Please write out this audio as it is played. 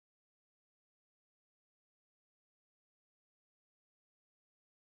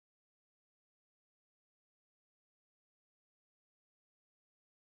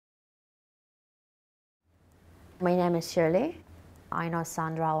My name is Shirley. I know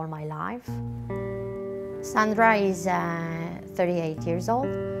Sandra all my life. Sandra is 38 years old.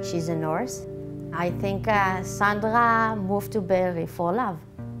 She's a nurse. I think Sandra moved to Be'eri for love,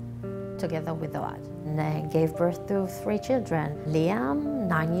 together with Ohad. And they gave birth to 3 children. Liam,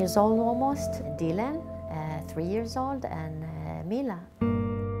 9 years old almost. Dyllan, 3 years old, and Mila.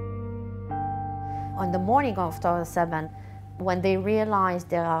 On the morning of October 7, when they realized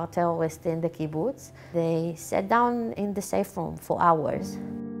there are terrorists in the kibbutz, they sat down in the safe room for hours.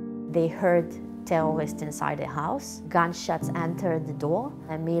 They heard terrorists inside the house. Gunshots entered the door,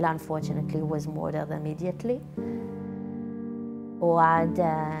 and Mila, unfortunately, was murdered immediately. Ohad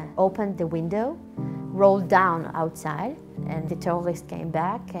opened the window, rolled down outside, and the terrorist came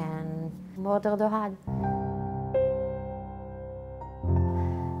back and murdered Ohad.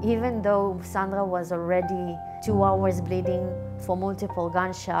 Even though Sandra was already 2 hours bleeding for multiple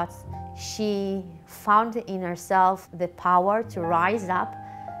gunshots, she found in herself the power to rise up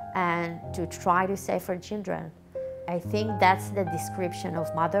and to try to save her children. I think that's the description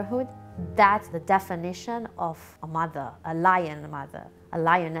of motherhood. That's the definition of a mother, a lion mother, a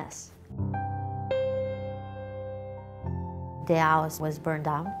lioness. The house was burned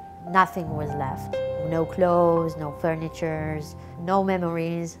down. Nothing was left. No clothes, no furniture, no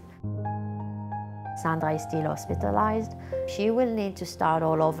memories. Sandra is still hospitalized. She will need to start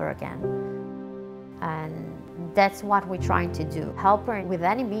all over again. And that's what we're trying to do. Help her with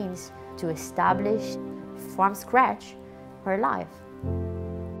any means to establish from scratch her life.